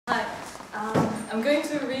I'm going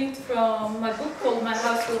to read from my book called My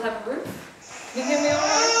House Will Have a Roof. Can you hear me all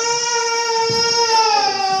right?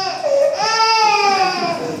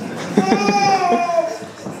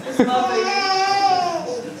 It's my baby.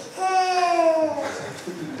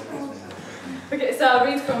 Okay, so I'll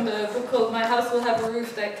read from the book called My House Will Have a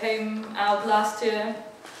Roof that came out last year.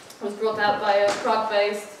 It was brought out by a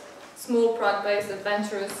small Prague-based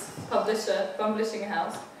adventurous publishing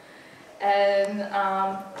house. And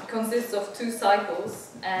it consists of 2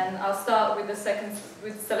 cycles, and I'll start with a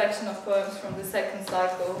selection of poems from the second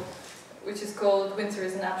cycle, which is called Winter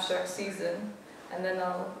is an Abstract Season, and then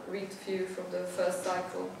I'll read a few from the first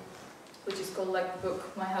cycle, which is called, like the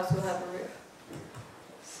book, My House Will Have a Roof.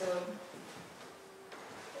 So,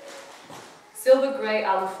 silver grey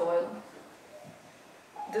alufoil.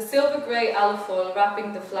 The silver grey alufoil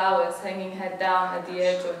wrapping the flowers hanging head down at the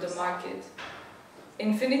edge of the market.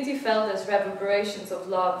 Infinity felt as reverberations of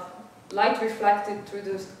love, light reflected through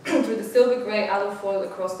the silver grey alufoil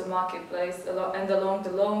across the marketplace and along the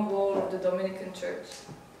long wall of the Dominican church.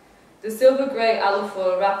 The silver grey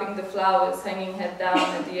alufoil wrapping the flowers hanging head down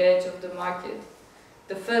at the edge of the market.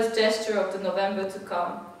 The first gesture of the November to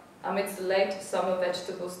come, amidst the late summer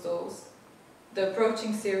vegetable stalls. The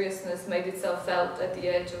approaching seriousness made itself felt at the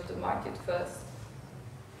edge of the market first.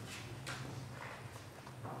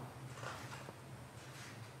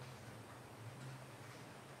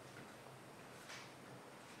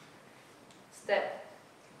 Step.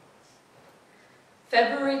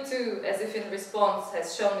 February too, as if in response,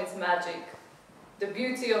 has shown its magic. The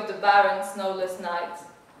beauty of the barren, snowless night,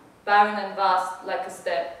 barren and vast like a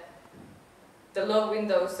steppe. The low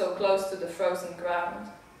window so close to the frozen ground.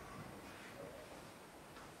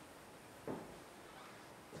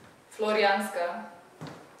 Florianska.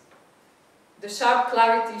 The sharp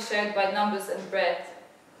clarity shared by numbers and breadth,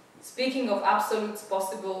 speaking of absolutes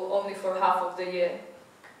possible only for half of the year.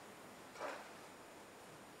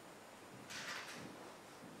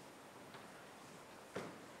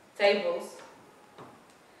 Tables.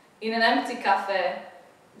 In an empty cafe,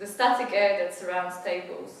 the static air that surrounds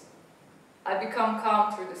tables, I become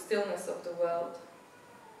calm through the stillness of the world.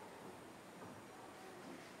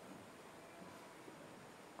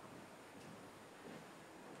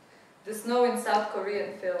 The snow in South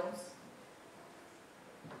Korean films.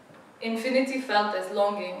 Infinity felt as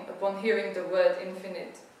longing upon hearing the word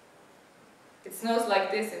infinite. It snows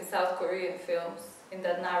like this in South Korean films, in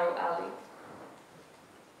that narrow alley.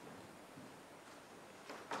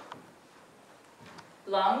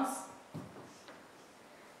 Lungs.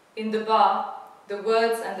 In the bar, the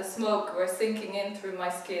words and the smoke were sinking in through my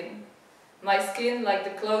skin like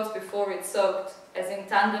the clothes before it soaked, as in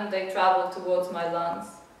tandem they traveled towards my lungs.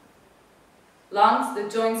 Lungs, the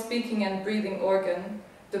joint speaking and breathing organ,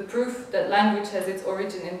 the proof that language has its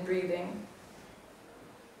origin in breathing.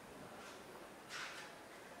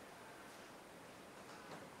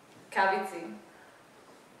 Cavity.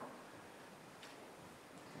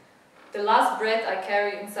 The last breath I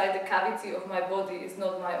carry inside the cavity of my body is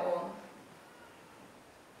not my own.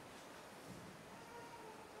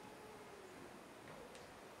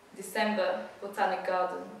 December, Botanic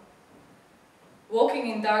Garden. Walking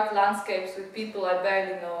in dark landscapes with people I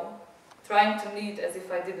barely know, trying to need as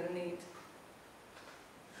if I didn't need.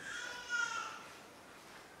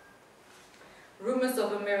 Rumors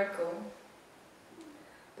of a miracle.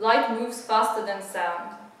 Light moves faster than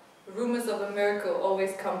sound. Rumors of a miracle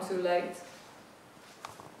always come too late.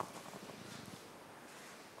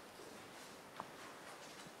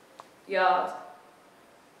 Yard.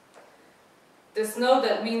 The snow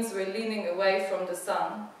that means we're leaning away from the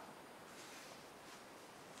sun.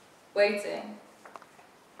 Waiting.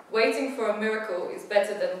 Waiting for a miracle is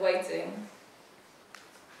better than waiting.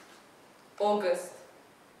 August.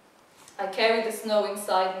 I carry the snow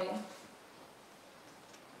inside me.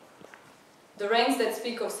 The rains that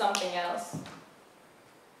speak of something else.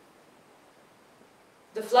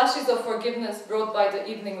 The flashes of forgiveness brought by the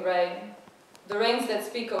evening rain. The rains that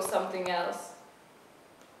speak of something else.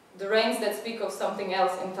 The rains that speak of something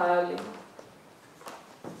else entirely.